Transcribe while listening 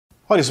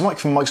Hi, this is Mike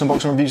from Mike's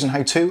Unboxing Reviews and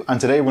How To,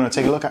 and today we're going to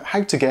take a look at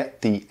how to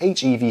get the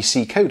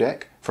HEVC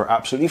codec for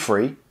absolutely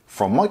free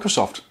from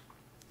Microsoft.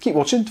 Keep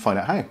watching to find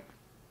out how.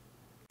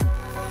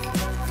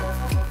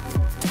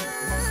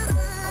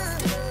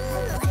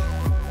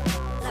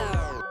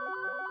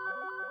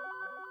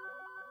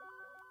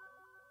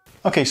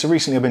 Okay, so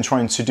recently I've been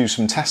trying to do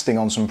some testing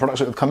on some products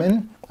that have come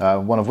in,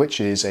 one of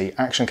which is a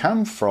action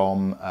cam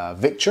from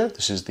Victure.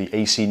 This is the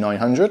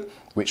AC900,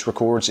 which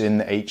records in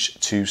the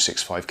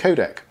H265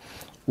 codec.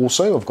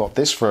 Also, I've got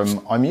this from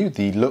IMU,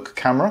 the Look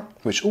camera,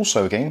 which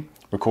also again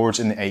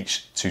records in the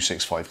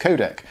H265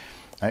 codec.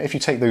 Now, if you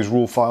take those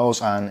raw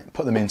files and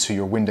put them into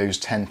your Windows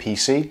 10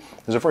 PC,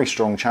 there's a very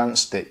strong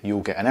chance that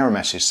you'll get an error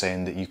message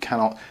saying that you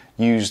cannot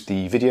use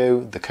the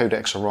video, the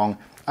codecs are wrong,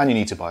 and you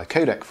need to buy a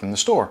codec from the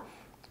store,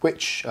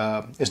 which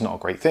is not a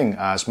great thing,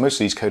 as most of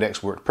these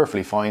codecs worked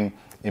perfectly fine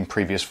in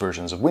previous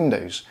versions of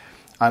Windows.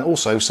 And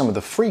also, some of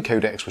the free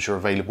codecs which are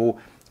available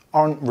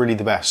aren't really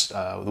the best.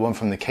 The one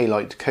from the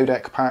K-Lite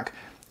codec pack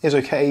is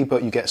okay,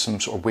 but you get some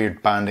sort of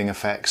weird banding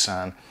effects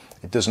and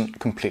it doesn't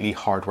completely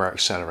hardware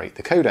accelerate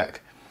the codec.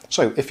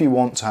 So if you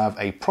want to have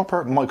a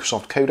proper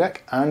Microsoft codec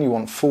and you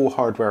want full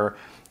hardware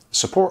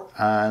support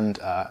and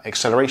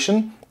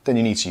acceleration, then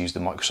you need to use the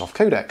Microsoft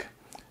codec.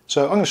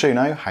 So I'm going to show you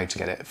now how to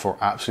get it for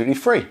absolutely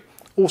free.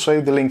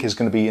 Also, the link is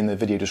going to be in the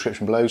video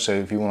description below, so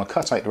if you want to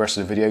cut out the rest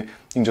of the video, you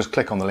can just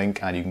click on the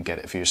link and you can get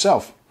it for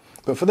yourself.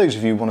 But for those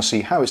of you who want to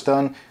see how it's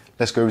done,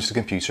 let's go over to the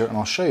computer and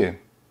I'll show you.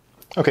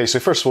 Okay, so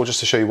first of all, just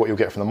to show you what you'll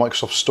get from the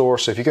Microsoft Store.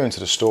 So if you go into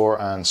the store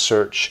and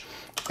search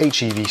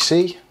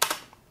HEVC,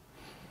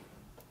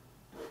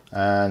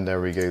 and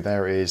there we go,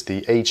 there is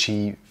the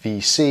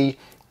HEVC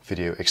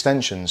video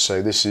extension.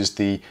 So this is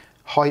the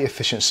high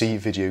efficiency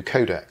video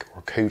codec,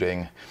 or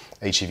coding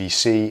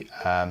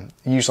HEVC,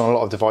 used on a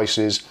lot of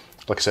devices.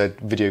 Like I said,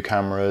 video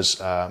cameras,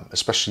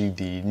 especially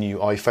the new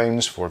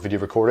iPhones for video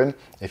recording.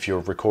 If you're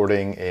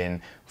recording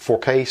in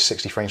 4K,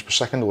 60 frames per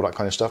second, all that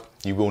kind of stuff,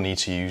 you will need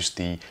to use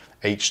the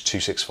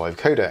H265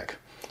 codec.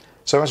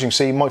 So as you can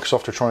see,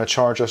 Microsoft are trying to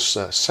charge us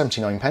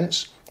 79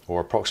 pence,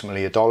 or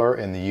approximately $1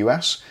 in the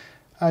US,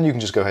 and you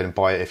can just go ahead and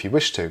buy it if you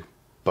wish to.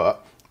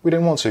 But we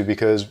don't want to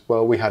because,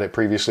 well, we had it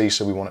previously,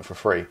 so we want it for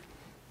free.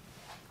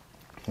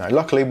 Now,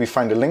 luckily, we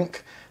found a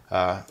link,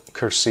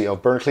 courtesy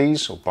of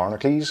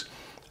Barnacle,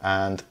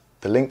 and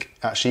the link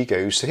actually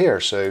goes to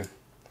here. So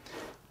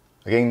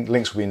again,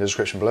 links will be in the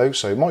description below.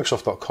 So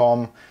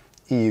Microsoft.com,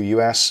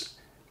 EU-US,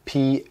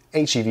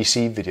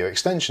 HEVC video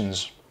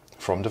extensions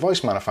from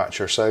device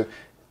manufacturer. So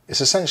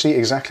it's essentially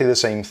exactly the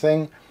same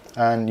thing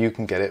and you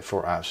can get it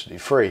for absolutely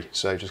free.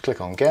 So just click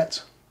on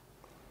Get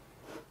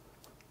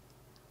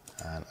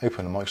and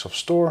open the Microsoft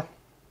Store.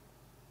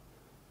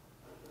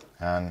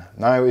 And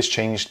now it's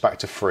changed back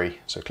to free.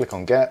 So click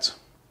on Get.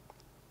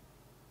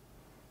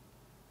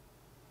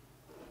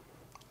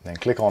 Then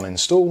click on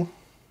Install.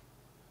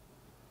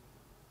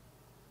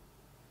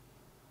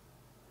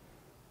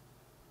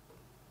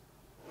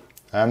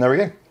 And there we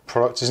go,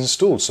 product is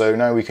installed. So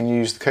now we can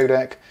use the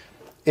codec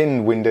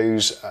in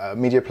Windows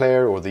Media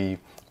Player or the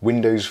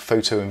Windows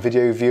Photo and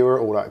Video Viewer,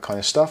 all that kind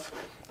of stuff,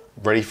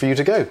 ready for you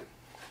to go.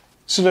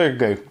 So there you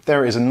go,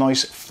 there is a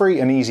nice free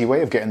and easy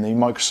way of getting the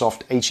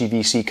Microsoft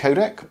HEVC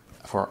codec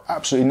for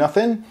absolutely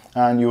nothing,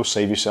 and you'll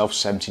save yourself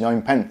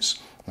 79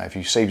 pence. Now, if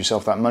you save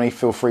yourself that money,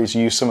 feel free to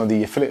use some of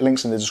the affiliate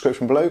links in the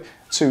description below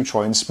to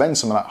try and spend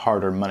some of that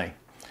hard-earned money.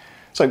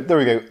 So there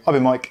we go, I've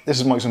been Mike, this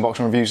is Mike's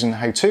Unboxing Reviews and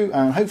How To,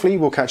 and hopefully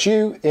we'll catch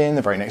you in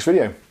the very next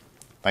video.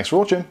 Thanks for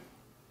watching.